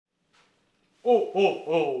Oh, oh,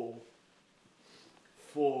 oh.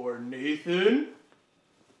 For Nathan,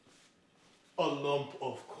 a lump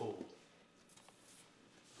of coal.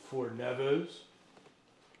 For Neves,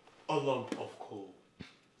 a lump of coal.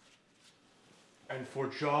 And for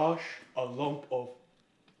Josh, a lump of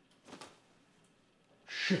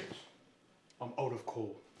shit. I'm out of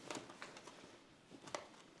coal.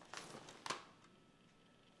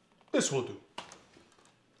 This will do.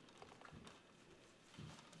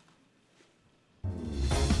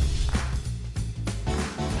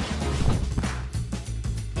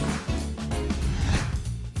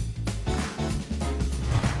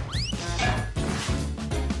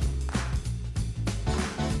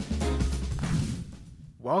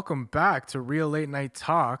 Welcome back to Real Late Night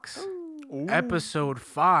Talks, episode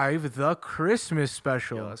 5, the Christmas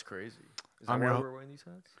special. Yo, that's crazy. Is that I'm why your- we're wearing these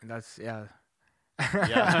hats? That's, yeah.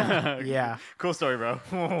 Yeah. Yeah. Cool story, bro.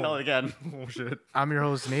 Tell it again. Oh, shit. I'm your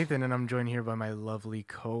host, Nathan, and I'm joined here by my lovely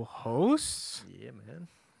co-hosts Yeah, man.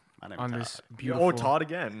 My name on is this Todd. beautiful... Oh, Todd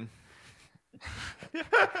again.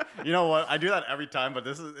 You know what? I do that every time, but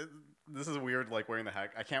this is weird. Like wearing the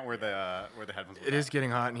hat. I can't wear the headphones. with It is that.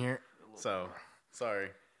 getting hot in here. So sorry.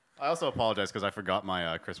 I also apologize because I forgot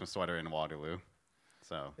my Christmas sweater in Waterloo.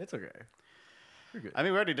 So It's okay. You're good. I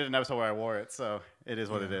mean, we already did an episode where I wore it, so it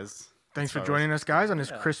is what it is. Thanks for As far as- joining us, guys, on this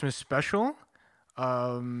Yeah. Christmas special.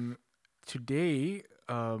 Today,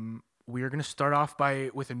 we are going to start off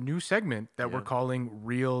with a new segment that we're Yeah. calling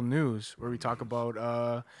Real News, where we talk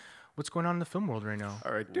about what's going on in the film world right now.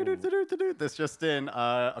 All right. This just in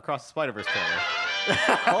Across the Spider-Verse trailer.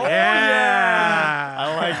 Yeah!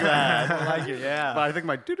 I like that. I like it, yeah. But I think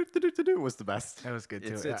my was the best. That was good,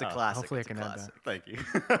 too. It's a Yeah. classic. Hopefully it's I a can add classic. Thank you.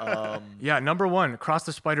 Yeah, number 1, Across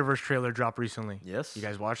the Spider-Verse trailer dropped recently. Yes. You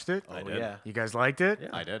guys watched it? Oh, I did. yeah. You guys liked it? Yeah.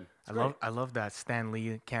 I did. I love that Stan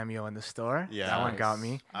Lee cameo in the store. Yeah. That one got Nice.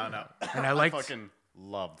 me. I don't know. And I liked- fucking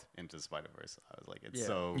loved Into the Spider-Verse. I was like, it's Yeah.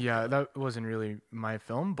 so Yeah, that wasn't really my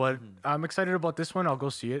film, but I'm excited about this one. I'll go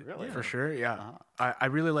see it Really? for sure. Yeah, Uh-huh. I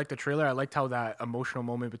really liked the trailer. I liked how that emotional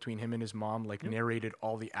moment between him and his mom narrated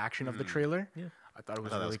all the action of the trailer. Yeah. I thought it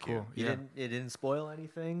was thought that really was cute. cool. It didn't spoil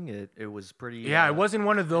anything. It was pretty. Yeah, it wasn't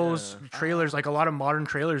one of those yeah. trailers like a lot of modern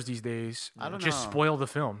trailers these days. I don't just know. spoil the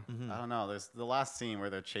film. I don't know. There's the last scene where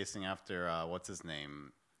they're chasing after what's his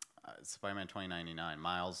name, Spider-Man 2099,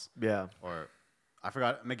 Miles, Yeah. or I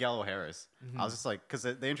forgot Miguel O'Harris. I was just like, because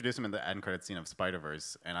they introduced him in the end credit scene of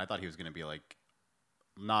Spider-Verse, and I thought he was gonna be like,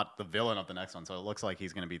 not the villain of the next one. So it looks like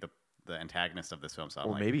he's gonna be the antagonist of this film. So I'm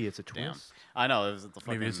Or like, maybe it's a damn. twist. I know it was the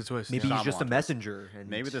Maybe it's a fucking- twist. Maybe yeah. he's just a Shyamalan twist. messenger. And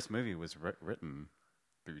Maybe this movie was written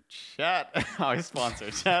through chat. Our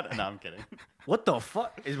sponsor, chat. No, I'm kidding. What the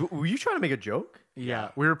fuck? Were you trying to make a joke? Yeah,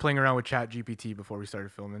 we were playing around with Chat GPT before we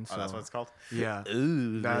started filming. So Oh, that's what it's called. yeah,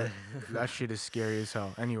 Ooh. that shit is scary as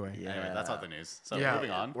hell. Anyway. Yeah. Anyway, that's not the news. So Yeah,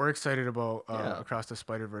 moving on. we're excited about Yeah. Across the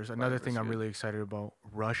Spider-Verse. Another thing I'm Spider-Verse, really excited about,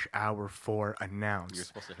 Rush Hour 4 announced. You're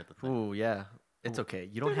supposed to hit the thing. Ooh, yeah. It's okay.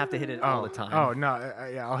 You don't have to hit it Oh, all the time. Oh, no,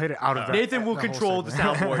 yeah, I'll hit it out of that. Nathan will that whole control the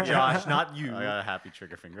segment. soundboard, Josh, not you. I got a happy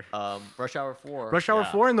trigger finger. Rush Hour 4. Rush Hour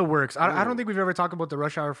Yeah. 4 in the works. I don't Ooh. think we've ever talked about the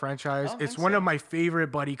Rush Hour franchise. don't It's think one so. of my favorite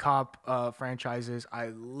buddy cop franchises. I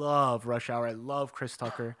love Rush Hour. I love Chris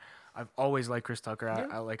Tucker. I've always liked Chris Tucker.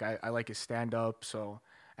 I like his stand-up. So,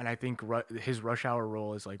 and I think his Rush Hour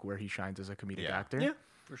role is like where he shines as a comedic Yeah. actor. Yeah,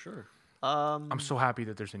 for sure. I'm so happy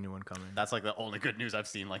that there's a new one coming. That's like the only good news I've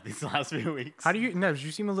seen like these last few weeks. How do you, Nev,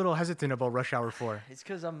 you seem a little hesitant about Rush Hour 4. It's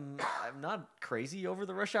because I'm not crazy over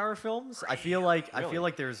the Rush Hour films. I feel like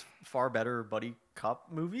there's far better buddy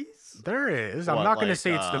cop movies. There is. I'm What, not going to like,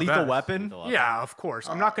 say it's the Lethal best. Weapon. Lethal Weapon? Yeah, of course.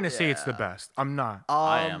 I'm not going to say it's the yeah. best. I'm not.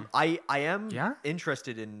 I am. I am Yeah?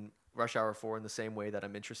 interested in Rush Hour 4 in the same way that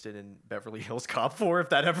I'm interested in Beverly Hills Cop 4 if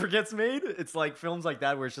that ever gets made. It's like films like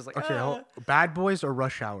that where it's just like, Okay, Bad Boys or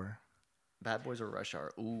Rush Hour? Bad Boys or Rush Hour?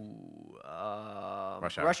 Ooh.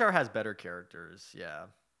 Rush Hour. Rush Hour has better characters. Yeah.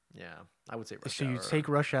 Yeah. I would say Rush So Hour. you take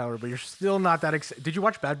Rush Hour, but you're still not that excited. Did you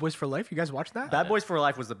watch Bad Boys for Life? You guys watched that? Bad Boys for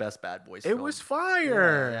Life was the best Bad Boys It film. was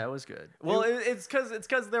fire. Yeah, it was good. Well, it's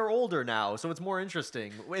because they're older now, so it's more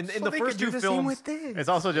interesting. In So the they first could do two the same films, with this. It's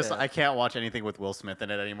also just Yeah. I can't watch anything with Will Smith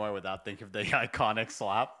in it anymore without thinking of the iconic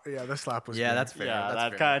slap. Yeah, the slap was yeah, good. that's fair. Yeah, that's that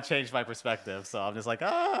fair. kind of changed my perspective. So I'm just like,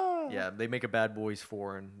 Yeah, they make a Bad Boys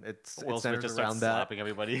 4, and it's Will Smith centered just around starts that. slapping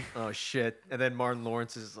everybody. Oh shit! And then Martin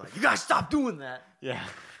Lawrence is like, "You gotta stop doing that." Yeah.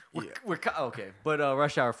 Okay, but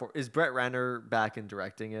Rush Hour 4, is Brett Ratner back in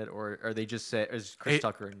directing it, or are they just say is Chris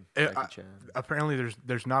Tucker and Jackie Chan? Apparently,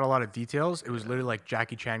 there's not a lot of details. It was literally like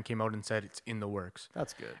Jackie Chan came out and said it's in the works.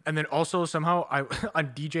 That's good. And then also somehow I on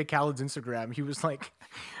DJ Khaled's Instagram, he was like,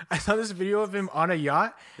 I saw this video of him on a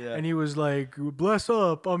yacht, Yeah. and he was like, "Bless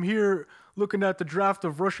up, I'm here looking at the draft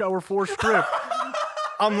of Rush Hour 4 script."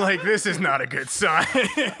 I'm like, this is not a good sign.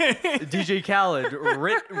 DJ Khaled,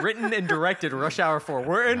 written and directed Rush Hour 4.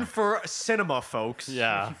 We're in for cinema, folks.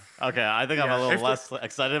 Yeah. Okay, I think I'm Yeah, a if little less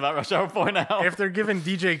excited about Rush Hour 4 now. If they're giving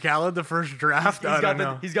DJ Khaled the first draft, I don't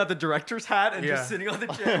know. He's got the director's hat and Yeah. just sitting on the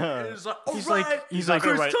chair. He's like, He's like- He's not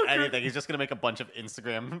gonna Chris write Tucker. anything. He's just gonna make a bunch of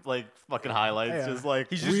Instagram like fucking highlights. Yeah. Just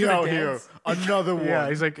like He's just we gonna out dance. here, another one. Yeah,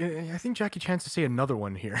 he's like, I think Jackie Chan's to say another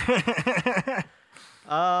one here.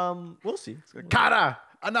 We'll see. Kata,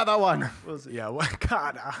 another one. We'll see. Yeah, what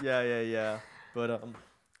God. Yeah. But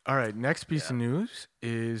All right, next piece of news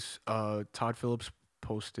is Todd Phillips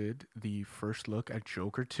posted the first look at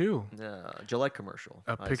Joker 2. Gillette commercial.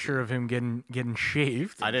 A I picture of him getting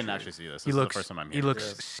shaved. I didn't actually see this. This He is looks the first time I'm he hearing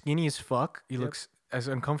looks this. skinny as fuck. He looks as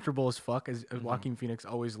uncomfortable as fuck as Joaquin Phoenix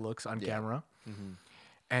always looks on camera.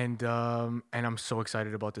 And I'm so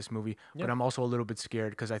excited about this movie, but I'm also a little bit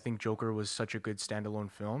scared because I think Joker was such a good standalone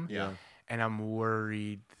film. Yeah. And I'm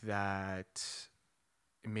worried that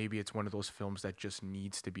maybe it's one of those films that just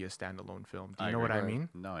needs to be a standalone film. Do you I know what agree. I mean?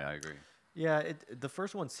 No, yeah, I agree. Yeah, the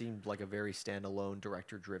first one seemed like a very standalone,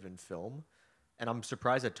 director-driven film, and I'm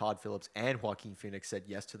surprised that Todd Phillips and Joaquin Phoenix said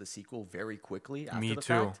yes to the sequel very quickly after Me the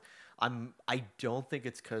too. fact. I don't think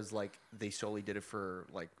it's because like they solely did it for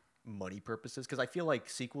like money purposes. Because I feel like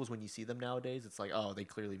sequels, when you see them nowadays, it's like, oh, they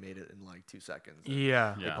clearly made it in like 2 seconds. and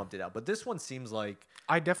Yeah. They Yeah. pumped it out. But this one seems like,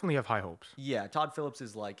 I definitely have high hopes. yeah, Todd Phillips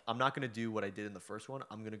is like, I'm not gonna do what I did in the first one.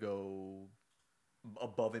 I'm gonna go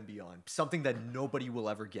above and beyond, something that nobody will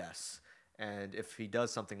ever guess. And if he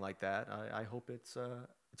does something like that, I hope it's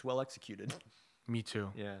well executed. Me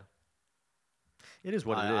too. Yeah, it is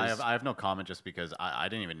what it I is. have no comment just because I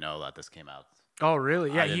didn't even know that this came out. Oh,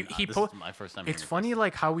 really? Yeah, I he didn't- he this po- is my first time. It's hearing funny this.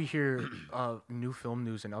 like how we hear new film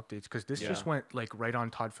news and updates because this just Yeah. went like right on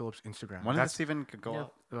Todd Phillips' Instagram. When did That's this even go yeah.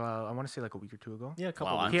 up? I want to say like a week or two ago. yeah, a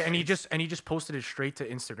couple. Wow, weeks. Yeah, and he just posted it straight to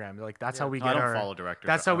Instagram. Like that's how we No, get I don't our follow directors.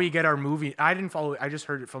 That's how Oh. we get our movie. I didn't follow. I just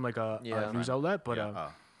heard it from like a Yeah. news outlet, but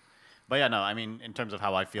Yeah. But yeah, no. I mean, in terms of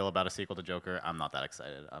how I feel about a sequel to Joker, I'm not that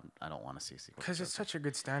excited. I don't want to see a sequel. to because it's Joker. such a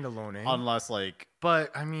good standalone, eh? Unless like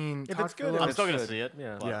But I mean, If Todd it's good, Phillips- I'm it's still gonna good. see it.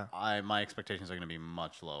 Yeah. But Yeah. my expectations are gonna be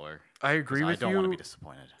much lower. I agree 'cause with I don't want to you. be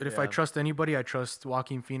disappointed. But if I Yeah. trust anybody, I trust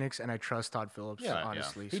Joaquin Phoenix and I trust Todd Phillips. Yeah. Right, yeah.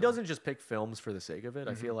 honestly, He so. doesn't just pick films for the sake of it.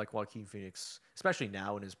 I feel like Joaquin Phoenix, especially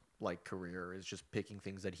now in his like career, is just picking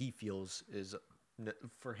things that he feels is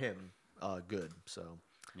for him good. So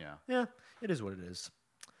Yeah. yeah, it is what it is.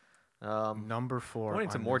 Number 4. Going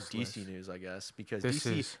into on more this DC list. news, I guess, because This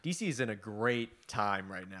is- DC is in a great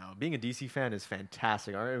time right now. Being a DC fan is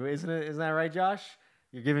fantastic, isn't it? Isn't that right, Josh?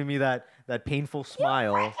 You're giving me that painful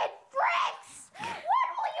smile.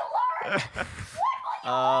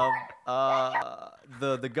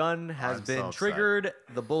 The gun has I'm been so upset. triggered.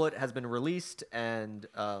 The bullet has been released, and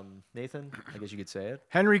Nathan, I guess you could say it.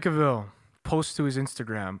 Henry Cavill posts to his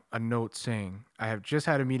Instagram a note saying, "I have just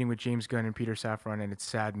had a meeting with James Gunn and Peter Safran, and it's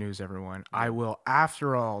sad news, everyone. I will,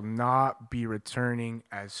 after all, not be returning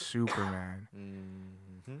as Superman.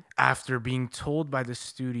 After being told by the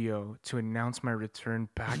studio to announce my return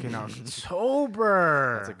back in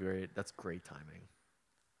October." That's great timing.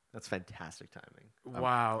 That's fantastic timing.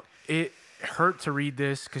 Wow. It hurt to read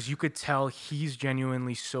this because you could tell he's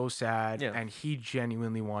genuinely so sad Yeah. and he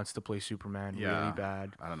genuinely wants to play Superman Yeah. really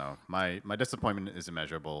bad. I don't know. My disappointment is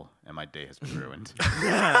immeasurable, and my day has been ruined.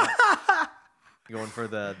 Going for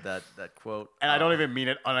that quote. And I don't even mean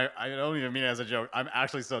it. I don't even mean it as a joke. I'm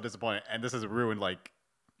actually so disappointed, and this has ruined like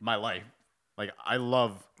my life. Like I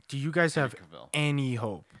love. Do you guys have Cavill. any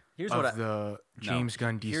hope Here's of what I- the James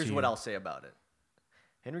Gunn DC? Here's what I'll say about it.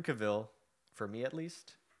 Henry Cavill, for me at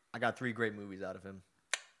least, I got 3 great movies out of him.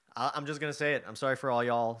 I'm just gonna say it. I'm sorry for all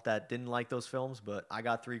y'all that didn't like those films, but I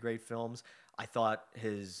got 3 great films. I thought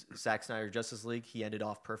his Zack Snyder Justice League, he ended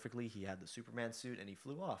off perfectly. He had the Superman suit and he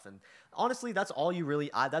flew off. And honestly, that's all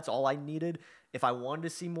that's all I needed. If I wanted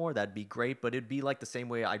to see more, that'd be great. But it'd be like the same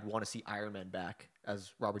way I'd want to see Iron Man back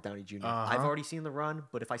as Robert Downey Jr. I've already seen the run,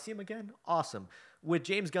 but if I see him again, awesome. With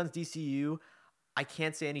James Gunn's DCU, I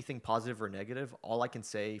can't say anything positive or negative. All I can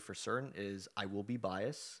say for certain is I will be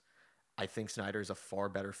biased. I think Snyder is a far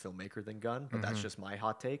better filmmaker than Gunn, but that's just my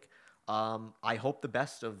hot take. I hope the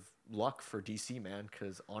best of luck for DC, man,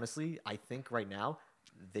 because honestly, I think right now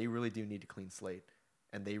they really do need a clean slate,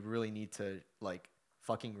 and they really need to like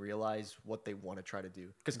fucking realize what they want to try to do.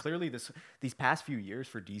 Because clearly these past few years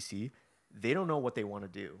for DC, they don't know what they want to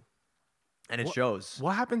do. And it shows.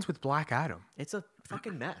 What happens with Black Adam? It's a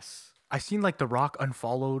fucking mess. I seen like The Rock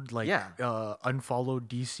unfollowed Yeah. unfollowed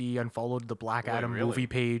DC, unfollowed the Black Adam really? movie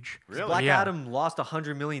page. Really? Black Yeah. Adam lost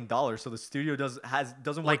 $100 million, so the studio doesn't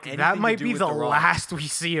want Like anything that might to do be with the Rock. last we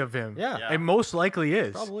see of him. Yeah. Yeah. It most likely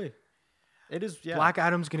is. Probably. It is, yeah. Black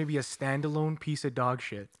Adam's gonna be a standalone piece of dog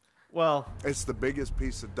shit. Well, It's the biggest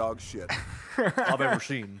piece of dog shit. I've ever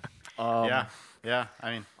seen. Yeah.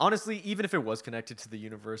 I mean, Honestly, even if it was connected to the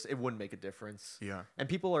universe, it wouldn't make a difference. Yeah. And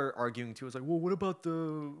people are arguing too. It's like, well, what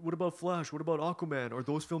about Flash? What about Aquaman? Are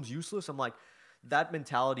those films useless? I'm like, that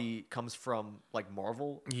mentality comes from like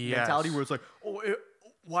Marvel mentality, Yes. where it's like,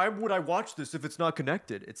 why would I watch this if it's not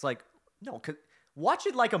connected? It's like, no, watch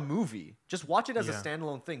it like a movie. Just watch it as a Yeah.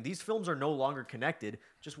 standalone thing. These films are no longer connected.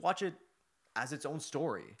 Just watch it as its own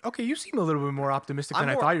story. Okay, you seem a little bit more optimistic than I'm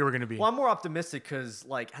I more- thought you were gonna be. Well, I'm more optimistic because,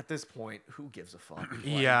 like, at this point, who gives a fuck? Like,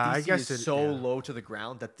 Yeah, I DC guess is it- so yeah. low to the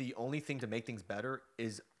ground that the only thing to make things better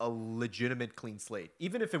is a legitimate clean slate.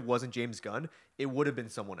 Even if it wasn't James Gunn, it would have been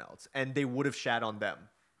someone else, and they would have shat on them.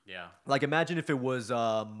 yeah. Like, imagine if it was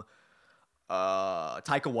Taika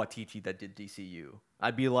Waititi that did DCU.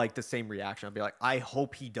 I'd be like the same reaction. I'd be like, I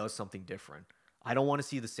hope he does something different. I don't want to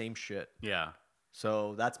see the same shit. Yeah.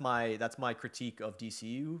 So that's my critique of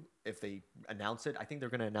DCU. If they announce it, I think they're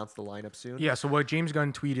gonna announce the lineup soon. Yeah, so what James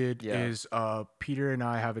Gunn tweeted Yeah. is Peter and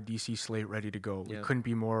I have a DC slate ready to go. We Yeah. couldn't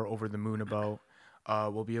be more over the moon about.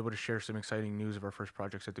 We'll be able to share some exciting news of our first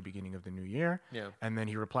projects at the beginning of the new year. Yeah. And then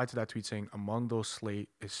he replied to that tweet saying, among those on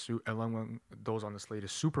the slate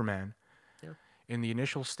is Superman. Yeah. In the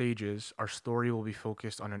initial stages, our story will be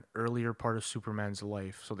focused on an earlier part of Superman's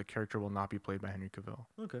life, so the character will not be played by Henry Cavill.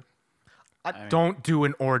 Okay. Don't do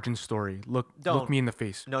an origin story. Look Don't. me in the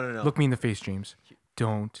face. No. Look me in the face, James.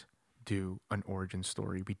 Don't do an origin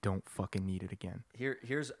story. We don't fucking need it again.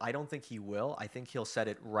 Here's I don't think he will. I think he'll set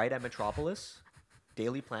it right at Metropolis,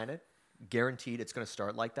 Daily Planet. Guaranteed it's gonna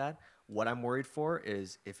start like that. What I'm worried for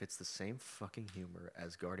is if it's the same fucking humor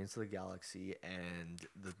as Guardians of the Galaxy and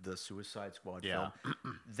the Suicide Squad Yeah.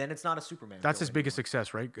 film, then it's not a Superman That's film his biggest anymore.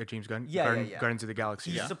 success, right? James Gunn? Yeah, yeah. Guardians of the Galaxy.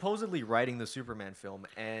 He's supposedly writing the Superman film,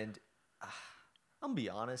 and I'm gonna be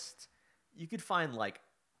honest, you could find like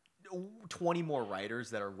 20 more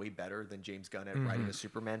writers that are way better than James Gunn at writing a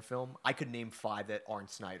Superman film. I could name 5 that aren't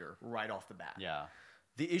Snyder right off the bat. Yeah.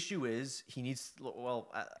 The issue is he needs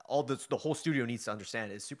the whole studio needs to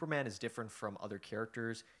understand is Superman is different from other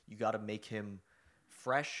characters. You got to make him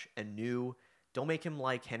fresh and new. Don't make him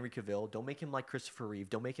like Henry Cavill. Don't make him like Christopher Reeve.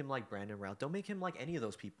 Don't make him like Brandon Routh. Don't make him like any of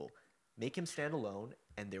those people. Make him stand alone,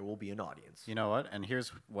 and there will be an audience. You know what? And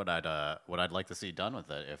here's what I'd like to see done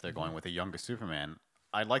with it if they're going with a younger Superman.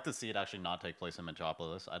 I'd like to see it actually not take place in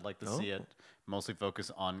Metropolis. I'd like to see it mostly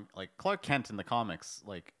focus on like Clark Kent in the comics.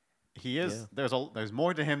 Like he is there's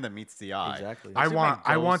more to him than meets the eye. Exactly. I Superman want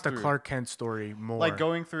goes the through- Clark Kent story more. like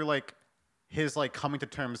going through like his like coming to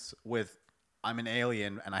terms with I'm an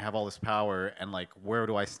alien and I have all this power and like where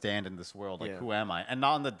do I stand in this world? Like Yeah. who am I? And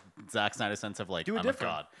not in the Zack Snyder sense of like Do it I'm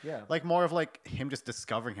different. a god. Yeah. Like more of like him just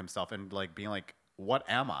discovering himself and like being like, what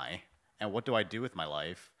am I? And what do I do with my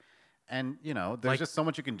life? And you know, there's Like- just so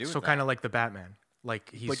much you can do. so with kind that. of like the Batman.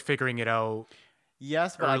 Like he's Like- figuring it out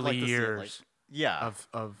yes, but I'd early like to see it, like, years yeah, of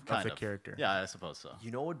kind the of. character. Yeah, I suppose so.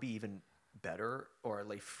 You know what would be even better, or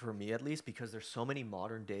like for me at least, because there's so many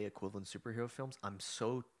modern day equivalent superhero films. I'm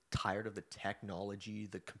so tired of the technology,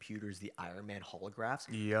 the computers, the Iron Man holographs.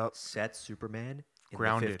 Yep. Set Superman in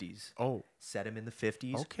Grounded. the 50s. Oh, Set him in the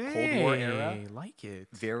 50s. okay. Cold War era. Like it.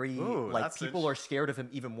 Very Ooh, like that's people int- are scared of him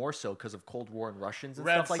even more so because of Cold War and Russians and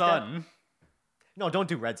Red stuff like that. Sun. No, don't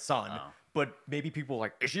do Red Sun. Oh. But maybe people are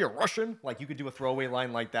like, is he a Russian? Like you could do a throwaway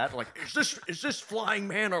line like that, like, is this flying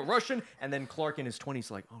man a Russian? And then Clark in his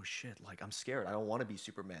 20s, like, oh shit, like I'm scared. I don't want to be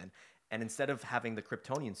Superman. And instead of having the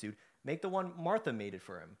Kryptonian suit, make the one Martha made it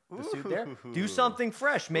for him. The suit there. Do something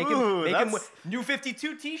fresh. Make him Ooh, make him that's- New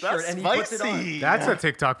 52 T-shirt, That's and he puts it on. spicy. That's a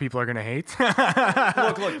TikTok people are gonna hate.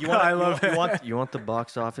 Look, you want, I love it. you want the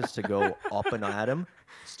box office to go up and at him?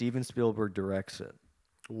 Steven Spielberg directs it.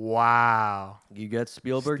 Wow. You get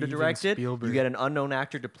Spielberg to Steven direct it. Spielberg. You get an unknown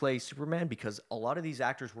actor to play Superman because a lot of these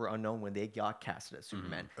actors were unknown when they got casted as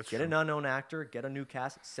Superman. Get an unknown actor, get a new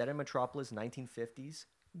cast, set in Metropolis, 1950s.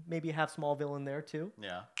 Maybe have Smallville in there too.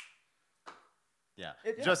 Yeah. Yeah.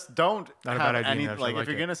 Yeah. Just don't Not a have bad idea, any Nev, I like like if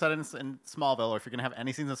you're it. gonna set it in Smallville or if you're gonna have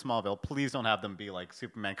any scenes in Smallville, please don't have them be like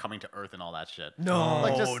Superman coming to Earth and all that shit. No,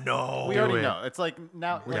 Like just no. we Do already it. know. It's like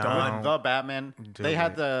now like, Don't. with the Batman, Do they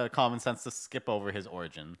had it. the common sense to skip over his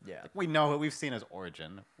origin. Yeah. Like, we know it. We've seen his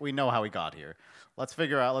origin. We know how he got here. Let's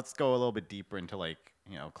figure out. Let's go a little bit deeper into like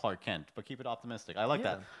Clark Kent, but keep it optimistic. I like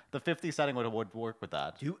Yeah. that. The 50 setting would work with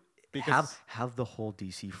that. Do Because- have the whole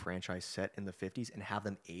DC franchise set in the 50s and have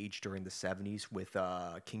them age during the 70s with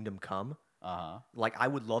Kingdom Come. Like I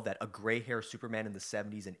would love that. A gray hair Superman in the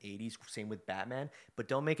 70s and 80s, same with Batman, but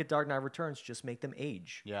don't make it Dark Knight Returns, just make them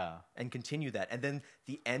age. Yeah. And continue that. And then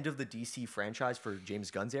the end of the DC franchise for James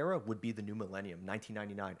Gunn's era would be the new millennium,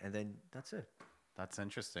 1999, and then that's it. That's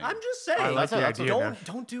interesting. I'm just saying. I like the that's idea. Nev.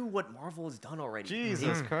 don't do what Marvel has done already.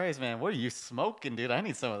 Jesus Christ, man. What are you smoking, dude? I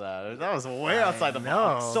need some of that. That was way outside the know.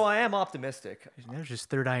 box. So I am optimistic. Nev's just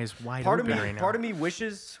third eye is wide Part of open me, right now. part of me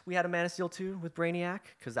wishes we had a Man of Steel 2 with Brainiac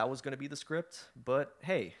because that was going to be the script. But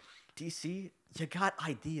hey, DC, you got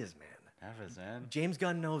ideas, man. Evans, man. James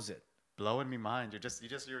Gunn knows it. Blowing me mind. You're just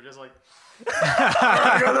like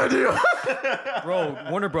Bro,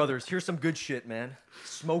 Warner Brothers, here's some good shit, man.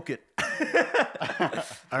 Smoke it. All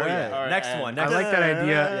right. All right, Next and- one. I Next like that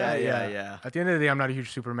idea. Yeah. At the end of the day, I'm not a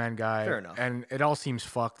huge Superman guy. Fair enough. And it all seems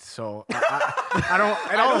fucked. So I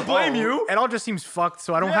don't. don't blame you. It all just seems fucked.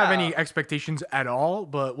 So I don't have Yeah. any expectations at all.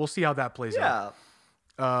 But we'll see how that plays out.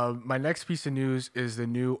 Yeah. My next piece of news is the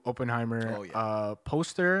new Oppenheimer Oh, yeah.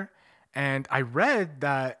 poster, and I read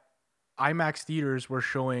that IMAX theaters were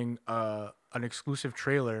showing an exclusive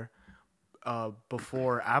trailer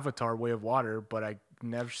before Avatar: Way of Water, but I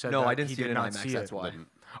never said No, that I didn't he see it did in not IMAX. see That's it. why.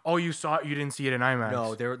 Oh, you saw it? You didn't see it in IMAX?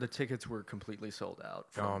 No, the tickets were completely sold out.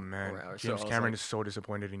 Oh from man, around. So I James was Cameron like, is so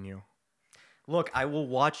disappointed in you. Look, I will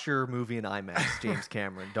watch your movie in IMAX, James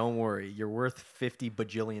Cameron. Don't worry. You're worth $50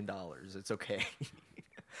 bajillion. It's okay.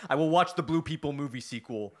 I will watch the Blue People movie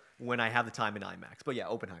sequel when I have the time in IMAX. But yeah,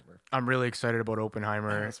 Oppenheimer. I'm really excited about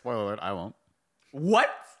Oppenheimer. Spoiler alert, I won't. What?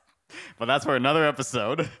 But that's for another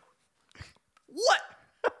episode. What?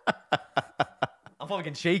 I'm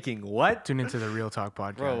fucking shaking. What? Tune into the Real Talk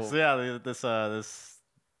podcast. Bro. So yeah,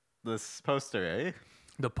 this poster, eh?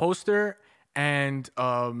 The poster and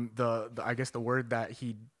the I guess the word that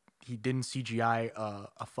he didn't CGI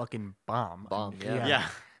a fucking bomb. Bomb, yeah. Yeah.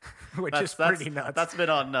 Which is pretty nuts. That's been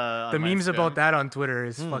on the my memes spin. about that on Twitter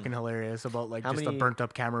is fucking hilarious. About like How just a many- burnt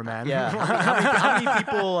up cameraman. Yeah.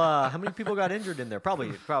 How many people got injured in there?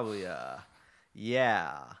 Probably.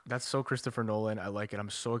 Yeah. That's so Christopher Nolan. I like it. I'm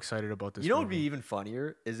so excited about this. You know what would be movie. even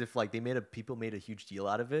funnier is if like people made a huge deal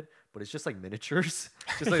out of it, but it's just like miniatures,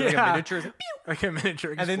 just like a Yeah. miniatures, like a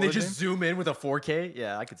miniature and then they explosion. just zoom in with a 4K.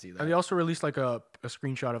 Yeah, I could see And that. they also released like a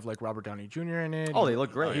screenshot of like Robert Downey Jr. in it. Oh, they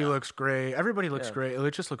look great. He looks great. Everybody looks Yeah. great.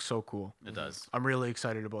 It just looks so cool. It does. I'm really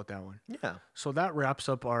excited about that one. Yeah, So that wraps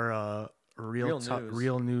up our Real news.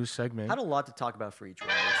 real news segment. had a lot to talk about for each one.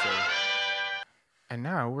 I would say. And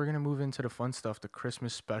now we're gonna move into the fun stuff, the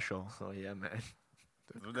Christmas special. Oh yeah, man.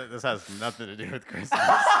 This has nothing to do with Christmas.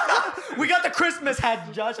 We got the Christmas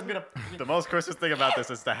hat, Josh. I'm gonna. The most Christmas thing about this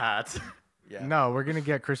is the hat. Yeah. No, we're gonna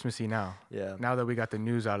get Christmassy now. Yeah. Now that we got the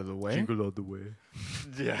news out of the way. out the way.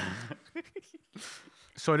 Yeah.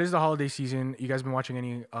 So it is the holiday season. You guys been watching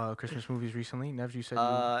any Christmas movies recently? Nev, you said you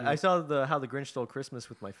I saw How the Grinch Stole Christmas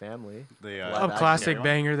with my family. The, Live a action. classic Yeah.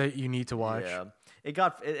 banger that you need to watch. Yeah. It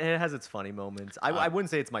has its funny moments. I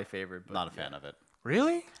wouldn't say it's my favorite, but Not a fan of it.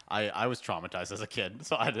 Really? I was traumatized as a kid,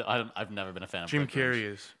 so I've never been a fan of Jim The Grinch.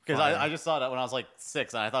 Carrey is. Because fire. I just saw that when I was like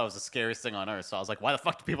 6, and I thought it was the scariest thing on earth. So I was like, why the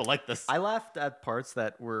fuck do people like this? I laughed at parts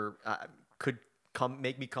that were could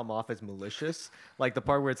make me come off as malicious, like the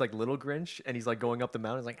part where it's like Little Grinch and he's like going up the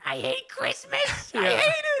mountain, he's like, "I hate Christmas, I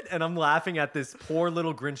hate it," and I'm laughing at this poor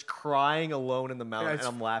little Grinch crying alone in the mountain, it's-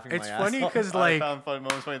 and I'm laughing. it's my funny ass off. 'cause, I like- found funny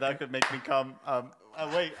moments where that could make me come.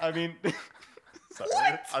 Wait, I mean,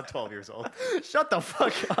 sorry, I'm 12 years old. Shut the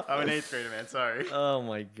fuck up. I'm an 8th grader, man. Sorry. Oh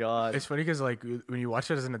my god. It's funny because like when you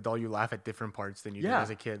watch it as an adult, you laugh at different parts than you did Yeah. as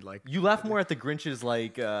a kid. Like You laugh more at the Grinch's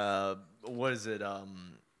like what is it?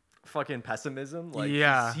 Fucking pessimism. Like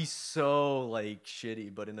Yeah. he's so like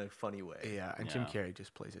shitty, but in a funny way. yeah, and Jim Yeah. Carrey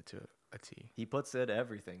just plays it to a T. He puts it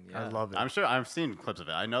everything. Yeah. I love it. I'm sure I've seen clips of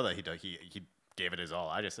it. I know that he gave it his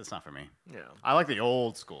all. It's not for me. Yeah. I like the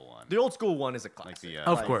old school one. The old school one is a Like classic. the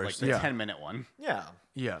Of like course, the yeah. 10-minute one. Yeah.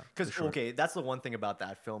 Yeah, Because for sure. okay, that's the one thing about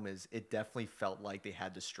that film is it definitely felt like they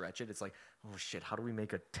had to stretch it. It's like, oh shit, how do we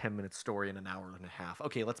make a 10-minute story in an hour and a half?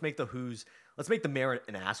 Okay, let's make the mayor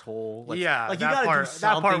an asshole. Yeah, like you that gotta part- do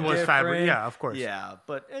that part something was fabric. different. Yeah, of course. Yeah,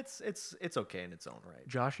 but it's okay in its own right.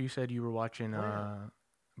 Josh, you said you were watching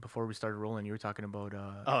before we started rolling, you were talking about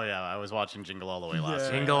Oh yeah, I was watching Jingle All the Way last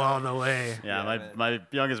night. Jingle All the Way. Yeah, Yeah, man. my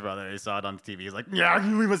youngest brother, he saw it on TV. He's like, yeah,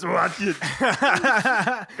 we must watch it.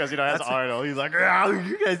 Because, it has Arnold. He's like, yeah,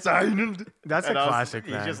 you guys Arnold. That's And a I was- classic,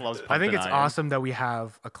 he man. just loves I think Pumpkin it's Iron. awesome that we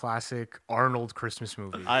have a classic Arnold Christmas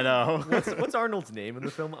movie. I know. What's Arnold's name in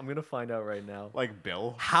the film? I'm gonna find out right now. Like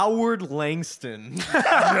Bill. Howard Langston.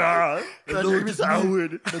 Yeah, my name is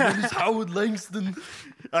Howard. My name is Howard Langston.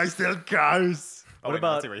 I sell cars. What wait,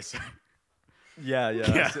 about- that's Eraser. Yeah.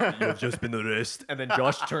 Yeah. So, you have just been arrested. And then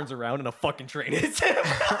Josh turns around and a fucking train hits him.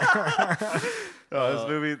 Oh,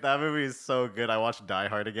 that movie is so good. I watched Die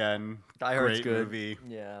Hard again. Die Hard's Great good. movie.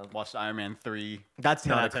 Yeah. Watched Iron Man 3. That's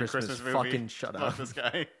 10 out not a of 10 Christmas, movie. fucking shut Love up. this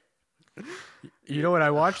guy. You know what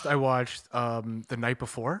I watched? I watched The Night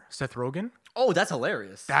Before, Seth Rogen. Oh, that's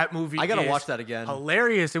hilarious. That movie I gotta is watch that again.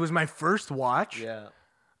 Hilarious. It was my first watch. Yeah.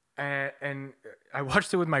 And I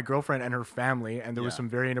watched it with my girlfriend and her family, and there was Yeah. some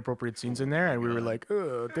very inappropriate scenes in there, and we were like,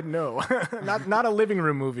 "Ugh, didn't know." not a living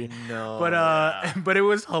room movie. No. But Yeah. but it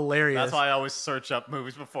was hilarious. That's why I always search up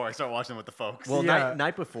movies before I start watching them with the folks. Well, Yeah.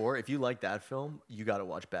 night before, if you like that film, you gotta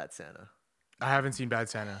watch Bad Santa. I haven't seen Bad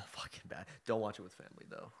Santa. Fucking bad. Don't watch it with family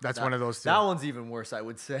though. That's one of those two. That one's even worse, I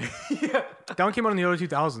would say. That one came out in the early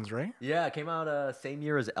 2000s, right? Yeah, it came out same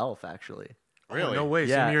year as Elf, actually. Really? No way.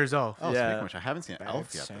 Yeah. Same year as Elf. Oh, Yeah. speaking of which, I haven't seen Bad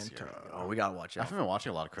Elf yet this year. Santa. Oh, we gotta watch I Elf, haven't been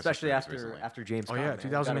watching a lot of Christmas especially movies after recently. after James. Oh, Caan, yeah, man. You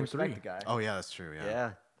gotta 2003. respect the guy. Oh yeah, that's true. Yeah.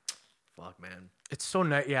 Yeah. Fuck, man. It's so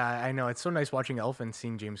nice. Yeah, I know. It's so nice watching Elf and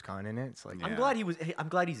seeing James Caan in it. It's like, Yeah. I'm glad he was. Hey, I'm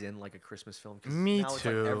glad he's in like a Christmas film. 'Cause me now it's,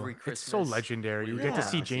 too. like, every Christmas. It's so legendary. You get to Yeah. see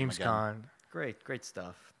I see him James again. Caan. Great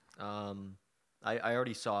stuff. I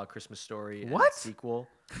already saw a Christmas Story. and What? its sequel.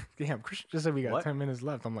 Damn, Christian just said we got What? 10 minutes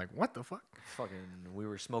left. I'm like, what the fuck? Fucking, we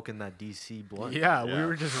were smoking that DC blunt. Yeah, we Yeah.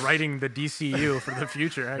 were just writing the DCU for the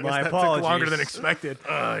future. I guess My that took longer than apologies. expected.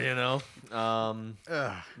 You know.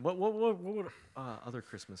 What other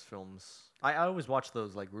Christmas films? I always watch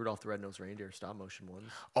those like Rudolph the Red-Nosed Reindeer stop motion ones.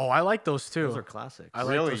 Oh, I like those too. Those are classics. I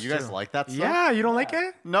like Really? those You guys too. like that stuff? Yeah, you don't like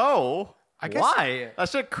it? No. I guess. Why? That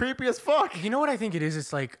shit creepy as fuck. You know what I think it is?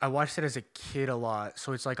 It's like I watched it as a kid a lot,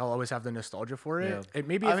 so it's like I'll always have the nostalgia for it.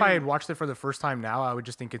 Maybe I if I had mean- watched it for the first time now, I would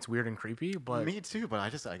just think it's weird and creepy. But Me too, but I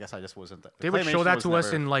guess I just wasn't. The they would show claymation that was to us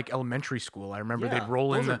never- in like elementary school. I remember Yeah, they'd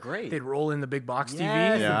roll in those are the great. they'd roll in the big box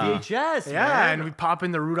Yes, TV. Yeah. the VHS. Yeah, man. and we pop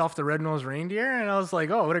in the Rudolph the Red-Nosed Reindeer, and I was like,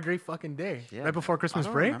 "Oh, what a great fucking day!" Yeah, right before Christmas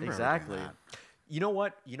don't break. remember. Exactly. that. You know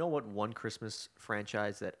what? You know what? One Christmas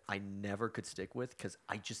franchise that I never could stick with because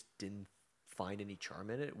I just didn't find any charm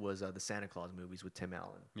in it was the Santa Claus movies with Tim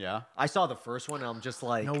Allen. Yeah. I saw the first one. And I'm just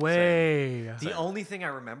like, No way. The only thing I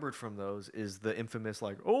remembered from those is the infamous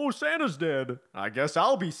like, "Oh, Santa's dead. I guess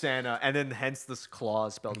I'll be Santa," and then hence this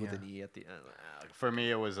clause spelled with an e at the end. For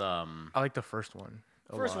me, it was I like the first one.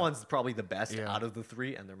 a First lot. one's probably the best Yeah. out of the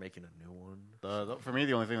three, and they're making a new one. for me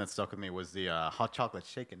the only thing that stuck with me was the hot chocolate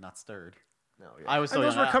shaken, not stirred. No, yeah. I was so And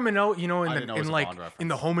those young. were coming out, you know, I didn't know it was a in Bond in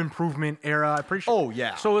the Home Improvement era. I'm pretty sure. Oh,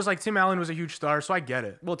 yeah. So it was like Tim Allen was a huge star, so I get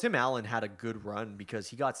it. Well, Tim Allen had a good run because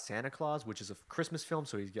he got Santa Claus, which is a Christmas film,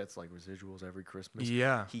 so he gets like residuals every Christmas.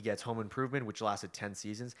 Yeah. He gets Home Improvement, which lasted 10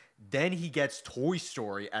 seasons. Then he gets Toy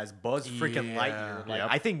Story as Buzz freaking Yeah. Lightyear. Like, Yep.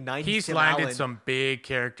 I think 90s He's Tim landed Allen, some big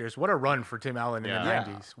characters. What a run for Tim Allen in the Yeah.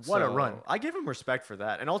 90s. What a So, run. I give him respect for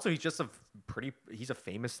that. And also, he's just he's a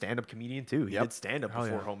famous stand-up comedian too. He Yep. did stand-up Hell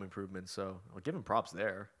before yeah. Home Improvement, so I'll give him props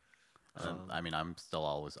there. I mean, I'll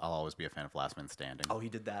always be a fan of Last Man Standing. Oh, he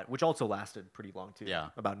did that, which also lasted pretty long too. Yeah.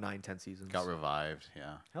 About 9-10 seasons. Got revived.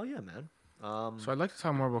 Yeah. Hell yeah, man. So I'd like to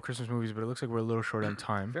talk more about Christmas movies, but it looks like we're a little short on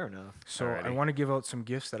time. Fair enough. So I Alrighty. want to give out some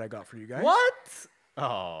gifts that I got for you guys. What?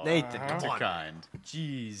 Oh, Nathan, come too on. kind.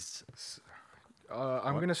 Jeez.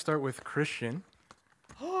 I'm going to start with Christian.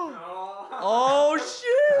 Oh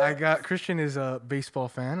shit! I got Christian is a baseball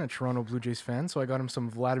fan, a Toronto Blue Jays fan, so I got him some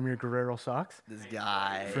Vladimir Guerrero socks This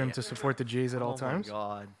guy. for him to support the Jays at all Oh times. my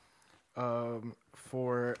god.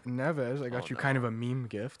 For Neves, I got you no. kind of a meme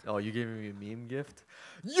gift. Oh, you gave me a meme gift?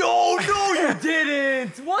 Yo, no, you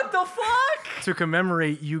didn't! What the fuck? To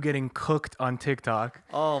commemorate you getting cooked on TikTok,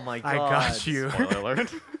 Oh my god. I got you Spoiler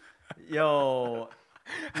alert. Yo.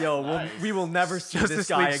 We will never see this Justice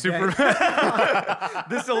guy League again. Superman.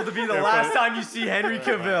 This will be the last time you see Henry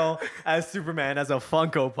Cavill as Superman as a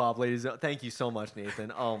Funko Pop, ladies. Thank you so much,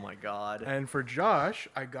 Nathan. Oh my god. And for Josh,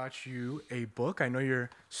 I got you a book. I know you're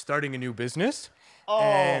starting a new business, Oh,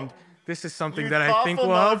 and this is something you that I think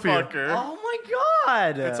will help you. thoughtful motherfucker. Oh my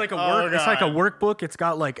god. It's like a Oh, work. It's like a God. workbook. It's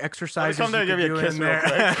got like exercises come there you and can give do you a kiss in real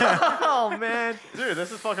there. Oh man. Dude,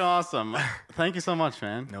 this is fucking awesome. Thank you so much,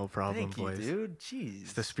 man. No problem, Thank you, boys. dude. Jeez.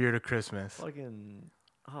 It's the spirit of Christmas. Fucking.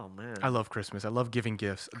 Oh man. I love Christmas. I love giving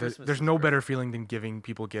gifts. Christmas There's is no great. better feeling than giving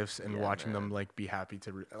people gifts and Yeah, watching them man. like be happy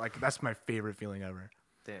to like. That's my favorite feeling ever.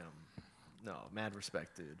 Damn. No, mad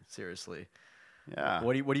respect, dude. Seriously. Yeah.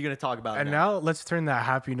 What are you gonna talk about And now let's turn that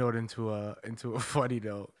happy note into a funny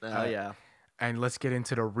note. Oh yeah. And let's get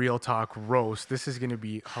into the real talk roast. This is gonna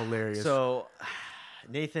be hilarious. So,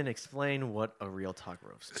 Nathan, explain what a real talk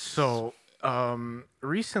roast is. So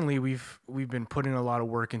recently we've been putting a lot of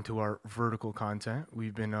work into our vertical content.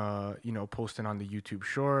 We've been posting on the YouTube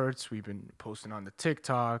Shorts. We've been posting on the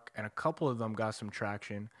TikTok, and a couple of them got some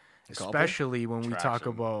traction, especially when we talk Traction.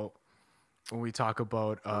 about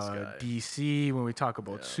guy. DC, when we talk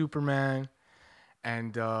about Superman,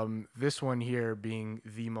 and this one here being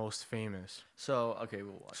the most famous. So, okay,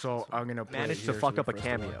 we'll watch. So I'm gonna play it Managed to here fuck so up a we first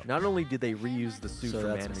of all- cameo. Not only did they reuse the suit So from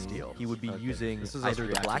that's Man of me. Steel, he would be Okay. using This is either us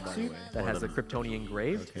the black reacting, by the suit way. that has the Kryptonian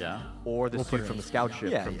engraved, Yeah. or the We'll put suit it from in. the Scout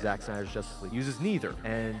Ship Yeah, from yeah. Zack Snyder's Justice League. Uses neither,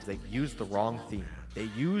 and they used the wrong theme. They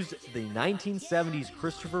used the 1970s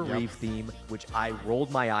Christopher Reeve theme, which I rolled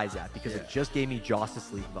my eyes at because it just gave me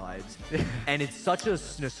Justice League vibes. And it's such a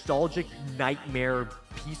nostalgic nightmare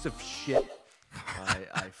piece of shit.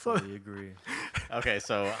 I fully agree. Okay,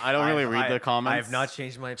 so I don't really read the comments. I have not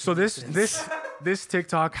changed my. So opinion since. this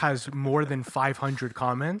TikTok has more than 500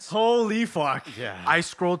 comments. Holy fuck! Yeah. I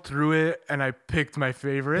scrolled through it and I picked my Pick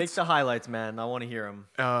favorites. the highlights, man. I want to hear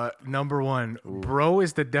them. Number one, bro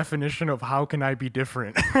is the definition of how can I be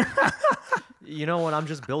different. You know what? I'm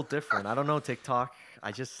just built different. I don't know TikTok.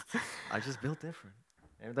 I just built different.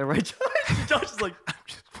 Ain't that right, Josh? Josh is like,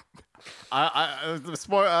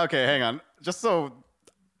 Okay, hang on. Just so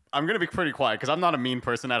I'm gonna be pretty quiet because I'm not a mean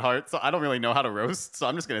person at heart, so I don't really know how to roast. So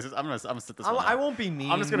I'm gonna sit this one I out. won't be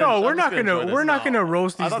mean. I'm just gonna. No, I'm we're just not enjoy gonna- this. we're not No. gonna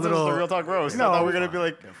roast I these thought this was little- the real talk roast. No, I thought we were gonna be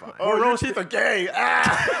like, oh, your teeth are gay.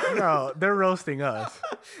 Ah, No, they're roasting us.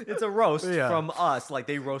 It's a roast Yeah. from us. Like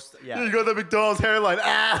they roast. you Yeah. got the McDonald's hairline.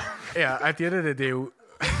 Ah, Yeah, at the end of the day,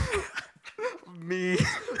 me.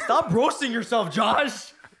 Stop roasting yourself,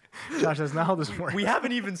 Josh. Josh, that's not how this works. We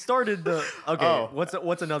haven't even started the. Okay. Oh.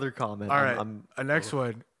 What's another comment? All right, I'm next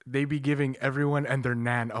one. They be giving everyone and their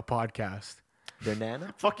nan a podcast. their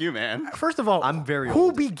nana. Fuck you, man. First of all, I'm very who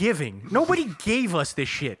old. be giving? Nobody gave us this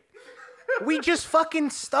shit. We just fucking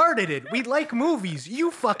started it. We like movies. You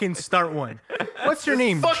fucking start one. What's your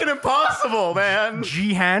name? Fucking impossible, man.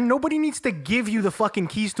 Jihan. Nobody needs to give you the fucking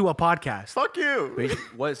keys to a podcast. Fuck you. Wait,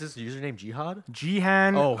 what is this username? Jihad?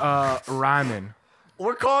 Jihan Ramen.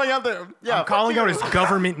 We're calling out the. Yeah, I'm fuck calling you. out his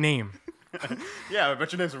government name. Yeah,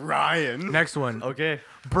 but your name's Ryan. Next one. Okay.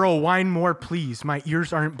 Bro, whine more, please. My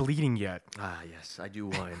ears aren't bleeding yet. Ah, yes, I do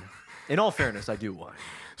whine. In all fairness, I do whine.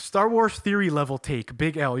 Star Wars theory level take.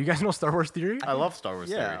 Big L. You guys know Star Wars theory? I love Star Wars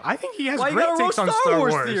Yeah. theory. I think he has Why you great gotta takes roast on Star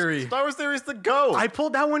Wars Wars. theory? Star Wars theory is the GOAT. I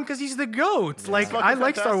pulled that one because he's the goat. Like fucking I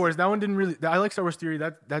like Star fantastic. Wars. That one didn't really. I like Star Wars theory.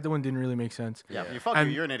 That one didn't really make sense. Yeah, you fuck And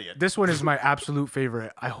you. You're an idiot. This one is my absolute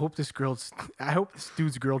favorite. I hope this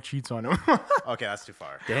dude's girl cheats on him. Okay, that's too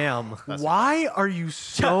far. Damn. Why are you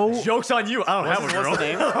so? Joke's on you. I don't have a girl. What's the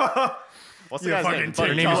name? What's the You guy's fucking name?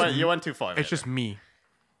 take Buddy, it. you went too far. It's just me.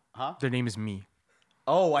 Huh? Their name is me.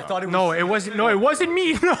 Oh, I thought it was. No, it wasn't. No, it wasn't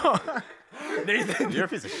me. No, Nathan. You're a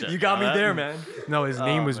piece of shit. You got me know there, that? man. no, his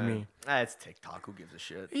name Oh, was man. me. Ah, it's TikTok. Who gives a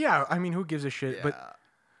shit? Yeah, I mean, who gives a shit?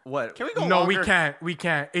 What? Can we go No, longer? we can't. We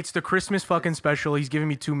can't. It's the Christmas fucking special. He's giving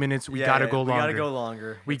me 2 minutes. We gotta go longer. We gotta go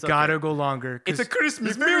longer. We It's gotta okay. go longer. It's a 'cause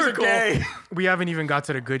Christmas These movies are miracle. gay. we haven't even got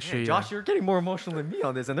to the good shit Josh, yet. you're getting more emotional than me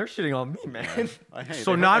on this, and they're shitting on me, man.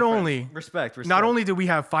 So not only Respect. not only did we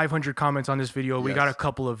have 500 comments on this video, we got a Yes.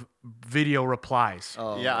 couple of video replies.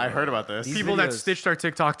 Yeah, I heard about this. These People that videos- stitched our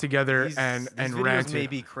TikTok together and videos ranted. may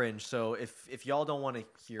be cringe. So if y'all don't want to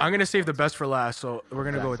hear, I'm gonna save the best for last, so we're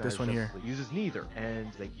gonna go with this Zack one Snyder's here. Justice League uses neither,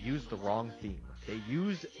 and they used the wrong theme. They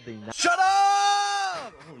used the Shut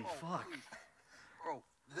up! Holy fuck. Bro,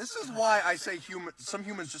 this is why I say some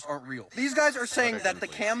humans just aren't real. These guys are saying that the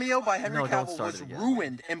cameo by Henry No, don't Cavill start was it again.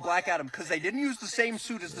 ruined in Black Adam because they didn't use the same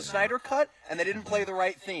suit as the Snyder Cut and they didn't play the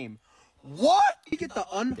right theme. What? We get the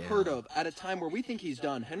unheard of at a time where we think he's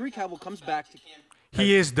done. Henry Cavill comes back to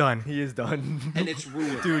He is done. He is done. and it's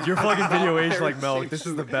ruined. Dude, your fucking video aged like Very milk. This is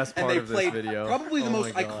same the best and part they of this played video. probably the Oh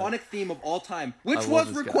most my God. iconic theme of all time, which love was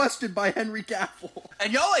this guy. requested by Henry Cavill.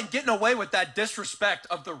 And y'all ain't getting away with that disrespect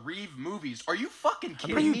of the Reeve movies. Are you fucking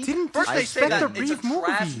kidding you me? didn't First they say disrespect that the it's a Reeve trash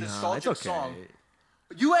movie. Nah, it's nostalgic okay. song.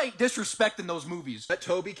 You ain't disrespecting those movies. That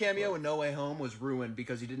Toby cameo in No Way Home was ruined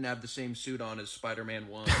because he didn't have the same suit on as Spider-Man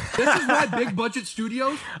 1. This is why big budget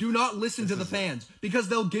studios do not listen to the fans because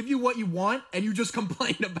they'll give you what you want and you just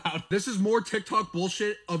complain about it. This is more TikTok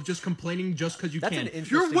bullshit of just complaining just because you That's can. an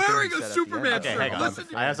interesting You're wearing thing a he said at the Superman end. Okay, shirt. hang on. Listen,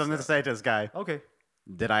 I have something to say to this guy. Okay.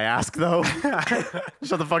 Did I ask though?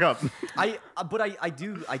 Shut the fuck up. But I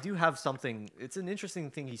do have something. It's an interesting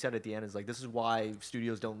thing he said at the end. Is like, this is why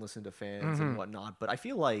studios don't listen to fans and whatnot. But I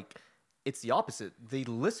feel like it's the opposite. They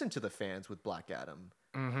listen to the fans with Black Adam,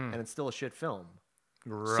 and it's still a shit film.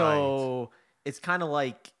 Right. So it's kind of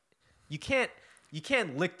like you can't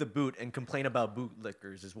lick the boot and complain about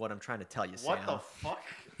bootlickers. Is what I'm trying to tell you, Sam. What the fuck?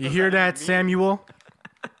 You hear that, Samuel?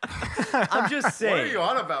 I'm just saying. What are you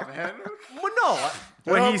on about, man? Well, no.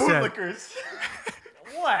 What he said. Bootlickers.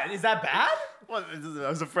 What is that bad? What? That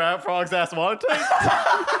was a frog's ass water tank?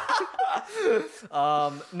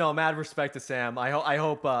 No, mad respect to Sam. I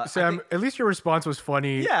hope. Sam, at least your response was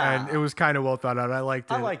funny, Yeah. and it was kind of well thought out. I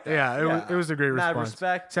liked it. I like that. Yeah, it was a great Mad response.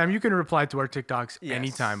 respect. Sam, you can reply to our TikToks Yes.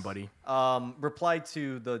 anytime, buddy. Reply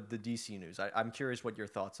to the DC news. I'm curious what your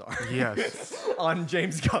thoughts are. Yes. On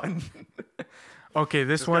James Gunn. Okay,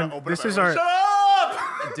 this one. This is our. Shut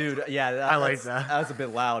up! Dude, yeah, I like that. That was a bit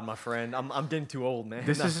loud, my friend. I'm getting too old, man.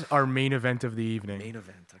 This is our main event of the evening. main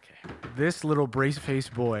event. Okay. This little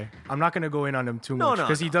brace-faced boy. I'm not gonna go in on him too No, much no,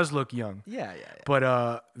 because he no. does look young. Yeah.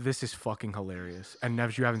 But this is fucking hilarious. And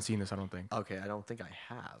Nevs, you haven't seen this, I don't think. Okay, I don't think I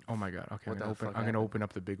have. Oh my god. Okay, What the I'm fuck gonna happened? open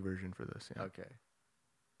up the big version for this. Yeah. Okay.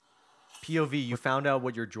 POV, you found out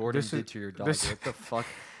what your Jordan This is- did to your dog. this- What the fuck?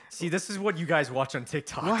 See, this is what you guys watch on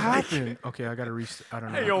TikTok. What like, happened? Okay, I gotta I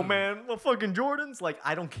don't know. Hey, yo, man, what fucking Jordans? Like,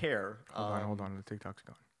 I don't care. Hold on. The TikTok's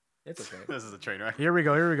gone. It's okay. This is a train wreck. Here we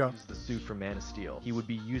go. The suit from Man of Steel. He would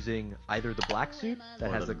be using either the black suit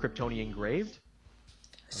that has the Kryptonian engraved.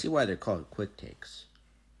 See why they're called quick takes.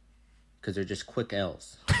 Because they're just quick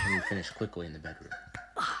L's, and you finish quickly in the bedroom.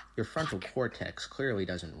 Your frontal cortex clearly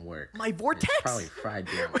doesn't work. My vortex? It's probably fried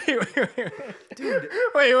beyond. Dude,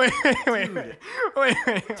 Wait.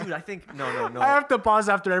 dude, I think no. I have to pause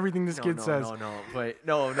after everything this kid no, says. Wait,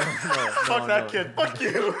 no. Fuck that kid. Fuck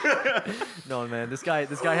you. No, man, this guy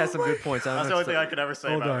has some good points. That's the only thing I could ever say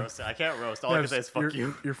Hold about on. roasting. I can't roast. All I can say is fuck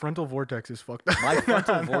you. Your frontal vortex is fucked up. My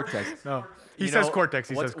frontal vortex. No, he You says know, cortex.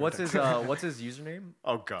 He what's, says what's cortex. his username?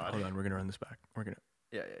 Oh god. Hold on, we're gonna run this back. We're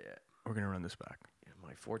Yeah. gonna run this back. Yeah,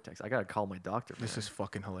 my vortex. I gotta call my doctor. This man. is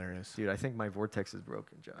fucking hilarious. Dude, I think my vortex is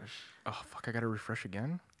broken, Josh. Oh fuck, I gotta refresh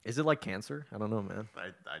again. Is it like cancer? I don't know, man. I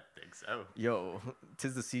think so. Yo,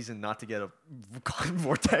 'tis the season not to get a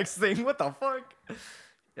vortex thing. What the fuck?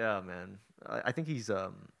 Yeah, man. I think he's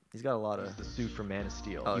got a lot of the suit from Man of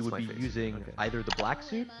Steel. Oh, he it's would my be face. using Okay. either the black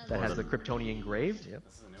suit that has the Kryptonian engraved. Yep.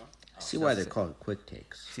 See why they're called quick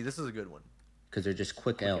takes. See, this is a good one. Because they're just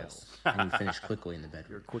quick L's, and you finish quickly in the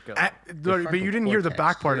bedroom. Quick. But you didn't hear the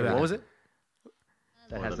back part of that. What was it?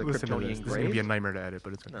 That has the Listen to Kryptonian this. This is gonna be a engraved. nightmare to edit,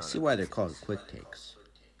 but it's okay. See why they're called quick takes.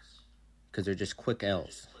 Because they're just quick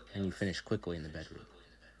L's, and you finish quickly in the bedroom.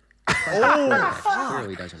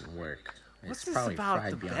 Clearly doesn't work. What's It's this probably about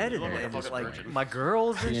fried the beyond bed repair and at this like point. my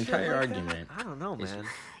girls and The shit entire like that? argument I don't know, is- man.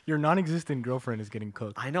 Your non-existent girlfriend is getting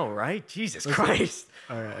cooked. I know, right? Jesus Christ.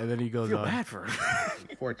 All right, and then he goes I feel on. bad for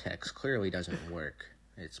her. Cortex clearly doesn't work.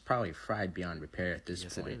 It's probably fried beyond repair at this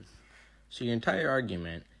Yes, it point. is. So your entire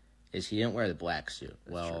argument is he didn't wear the black suit.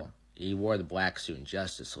 Well, he wore the black suit in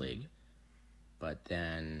Justice League, but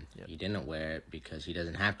then he didn't wear it because he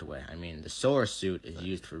doesn't have to wear it. I mean, the solar suit is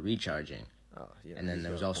used for recharging, Oh, yeah, and then he's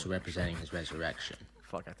there was got a also point. representing his resurrection.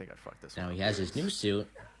 Fuck, I think I fucked this Now one. he has his new suit,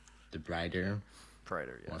 the brighter,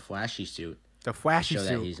 Prater, yeah. more flashy suit, The flashy show that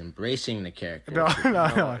suit. he's embracing the character. No,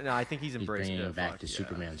 no. No, I think he's He's embracing bringing it. him back Fuck, to yeah.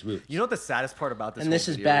 Superman's roots. You know what the saddest part about this And this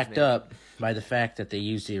whole is video backed man? up by the fact that they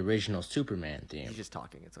used the original Superman theme. He's just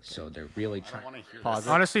talking. It's okay. So they're really trying. Pause it.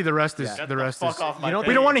 Honestly, the rest is Yeah. the rest is. Fuck off my You know,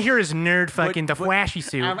 We don't want to hear his nerd fucking the flashy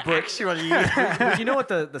suit. Actually, But you know what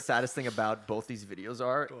the saddest thing about both these videos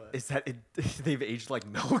are? Is that they've aged like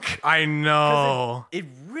milk. I know. It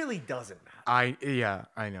really doesn't matter.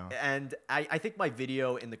 I know. And I think my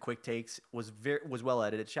video in the quick takes was well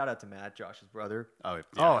edited. Shout out to Matt, Josh's brother. oh, yeah.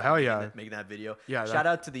 Oh hell yeah. Making that video. Yeah, Shout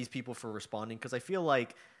out to these people for responding because I feel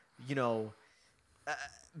like, you know,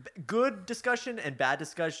 good discussion and bad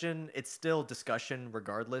discussion. It's still discussion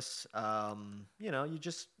regardless. You know,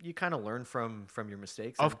 you kind of learn from your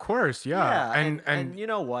mistakes. Of And- course, yeah. and you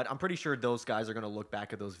know what? I'm pretty sure those guys are gonna look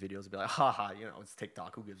back at those videos and be like, haha, you know, it's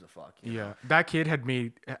TikTok. Who gives a fuck? you know? yeah, that kid had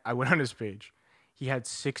made. I went on his page. He had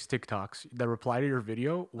 6 TikToks. The reply to your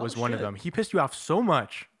video was one of shit. them. He pissed you off so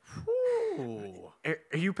much. Ooh.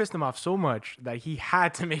 You pissed him off so much that he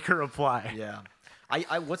had to make a reply. Yeah.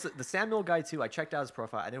 What's the Samuel guy too? I checked out his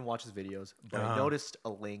profile. I didn't watch his videos, but I noticed a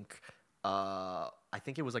link. I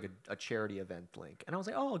think it was like a charity event link, and I was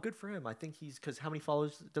like, oh, good for him. I think because how many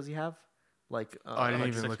followers does he have? Like, I didn't like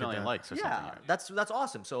even 6 look at million that. likes or yeah, something. that's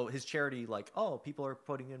awesome. So his charity, like, oh, people are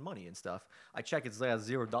putting in money and stuff. I check, it's like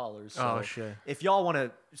 $0. So Oh, shit. If y'all want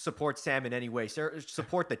to support Sam in any way,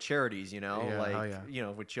 support the charities. You know, Yeah, hell like yeah. you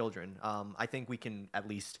know, with children. I think we can at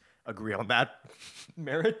least agree on that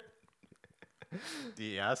merit.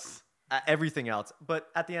 Yes. Everything else, but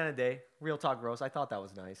at the end of the day, real talk, Rose. I thought that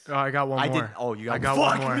was nice. Oh, I got one I more. did. Oh, you got. I got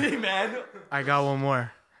fuck one more. me, man. I got one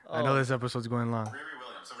more. I know Oh. this episode's going long. Riri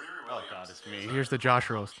Williams. So Riri Williams. Oh God, it's me. Here's the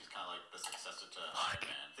Josh roast. She's kind of like the successor to Iron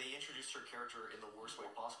Man. They introduced her character in the worst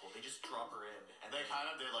way possible. They just drop her in, and They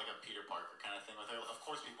kind of did like a Peter Parker kind of thing with her. Of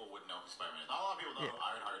course, people would know who Spider-Man is. Not a lot of people know who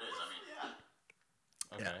Ironheart is. I mean,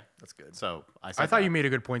 Okay. That's good. So I thought you made a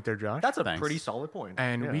good point there, Josh. That's a Thanks. pretty solid point.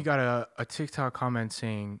 And Yeah. we got a TikTok comment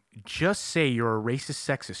saying, "Just say you're a racist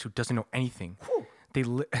sexist who doesn't know anything." They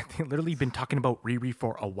literally been talking about Riri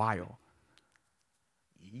for a while.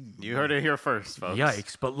 You heard it here first, folks.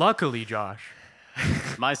 Yikes! But luckily, Josh,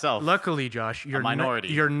 Myself. your minority.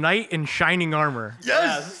 your knight in shining armor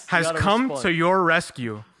Yes. has You gotta come respond. to your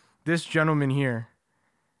rescue. This gentleman here.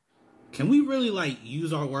 Can we really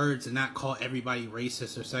use our words and not call everybody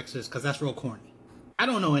racist or sexist? Because that's real corny. I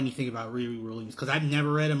don't know anything about Riri Williams because I've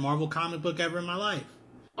never read a Marvel comic book ever in my life.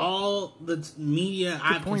 All the media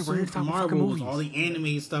I've point, we're here consumed to from talk about fucking Marvel was movies. all the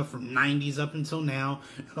anime stuff from 90s up until now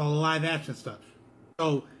and all the live action stuff.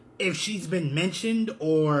 So if she's been mentioned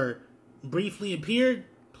or briefly appeared,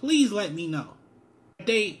 please let me know.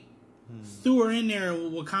 They threw her in there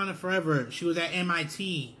with Wakanda Forever. She was at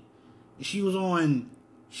MIT. She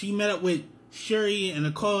met up with Shuri and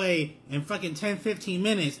Okoye in fucking 10-15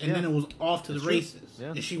 minutes, and then it was off to the races.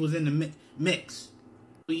 Yeah. And she was in the mix.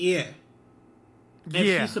 But yeah. If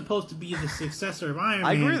Yeah. she's supposed to be the successor of Iron Man,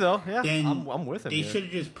 I agree, though. Yeah, then I'm with him They here. should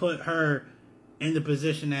have just put her in the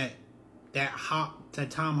position that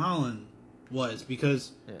Tom Holland was,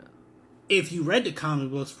 because Yeah. if you read the comic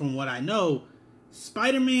books, from what I know,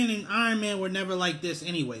 Spider-Man and Iron Man were never like this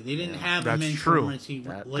anyway. They didn't have That's a true. mentality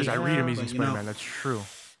Because I read Amazing but, you know, Spider-Man. That's true.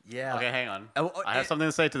 Yeah. Okay, hang on. Oh, I have something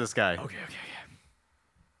to say to this guy. Okay.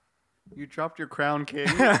 You dropped your crown, king.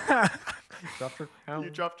 Dr. You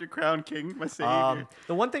dropped your crown, king, my savior.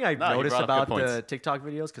 The one thing I've No, you noticed brought up good about the points. TikTok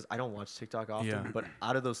videos, because I don't watch TikTok often, Yeah. but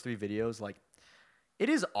out of those 3 videos, like, it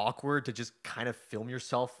is awkward to just kind of film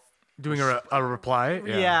yourself. Doing a reply.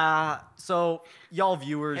 Yeah. So, y'all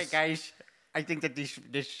viewers. guys, I think that this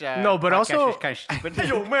No, but also- is kind of stupid.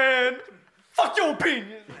 Yo, man. Fuck your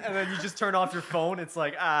opinion. And then you just turn off your phone. It's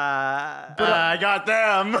like, I got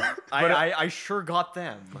them. I sure got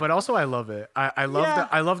them. But also, I love it. I love Yeah. that.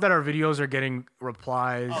 I love that our videos are getting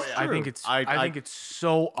replies. Oh, yeah. I True. think it's. I- I think it's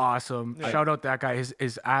so awesome. Shout out that guy.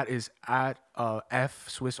 His at F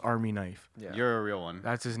Swiss Army Knife. Yeah. You're a real one.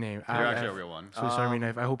 That's his name. You're at actually a F real one. Swiss Army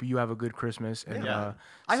Knife. I hope you have a good Christmas. And Yeah.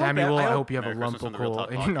 I hope Samuel, I I hope- hope you have Merry a lump Christmas of from the Real coal.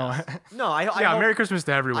 Talk You know. Podcast. No, I Yeah. hope, Merry Christmas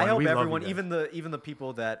to everyone. I hope We love you everyone, guys. even the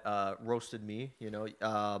people that roasted me, you know,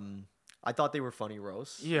 I thought they were funny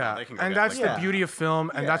roasts. Yeah, they can go and get, that's like, the beauty of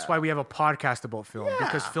film, and that's Yeah. why we have a podcast about film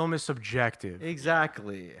because Yeah. film is subjective.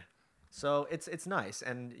 Exactly. So it's nice,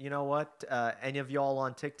 and you know what? Any of y'all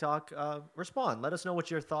on TikTok, respond. Let us know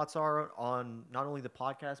what your thoughts are on not only the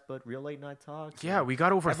podcast but Real Late Night Talks. Yeah, we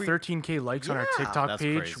got over Every- 13K likes on our Yeah. TikTok That's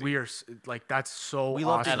page. crazy. We are like, that's so We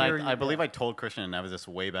love to awesome. And hear you- I believe I told Christian and Nevis this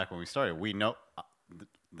way back when we started. We know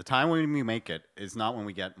the time when we make it is not when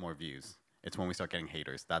we get more views. It's when we start getting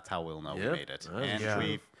haters. That's how we'll know Yep. we made it. That's And true.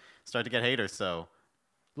 we start to get haters. So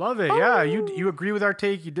Love it. Yeah, you agree with our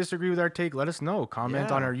take, you disagree with our take, let us know. Comment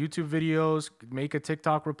on Yeah. our YouTube videos, make a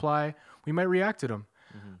TikTok reply. We might react to them.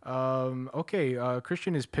 Okay,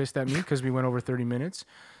 Christian is pissed at me because we went over 30 minutes.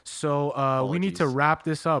 So we need to Apologies. wrap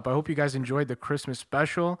this up. I hope you guys enjoyed the Christmas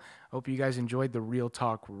special. I hope you guys enjoyed the Real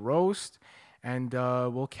Talk roast. And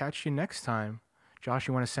we'll catch you next time. Josh,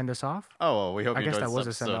 you want to send us off? Oh, well, we hope I you guess enjoyed that this was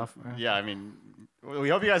a send-off. episode. Yeah, I mean, we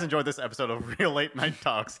hope you guys enjoyed this episode of Real Late Night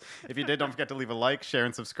Talks. If you did, don't forget to leave a like, share,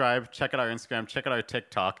 and subscribe. Check out our Instagram. Check out our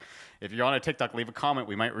TikTok. If you're on a TikTok, leave a comment.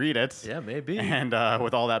 We might read it. Yeah, maybe. And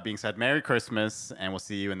with all that being said, Merry Christmas, and we'll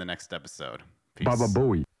see you in the next episode. Peace.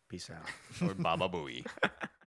 Peace out. Or Baba Booey.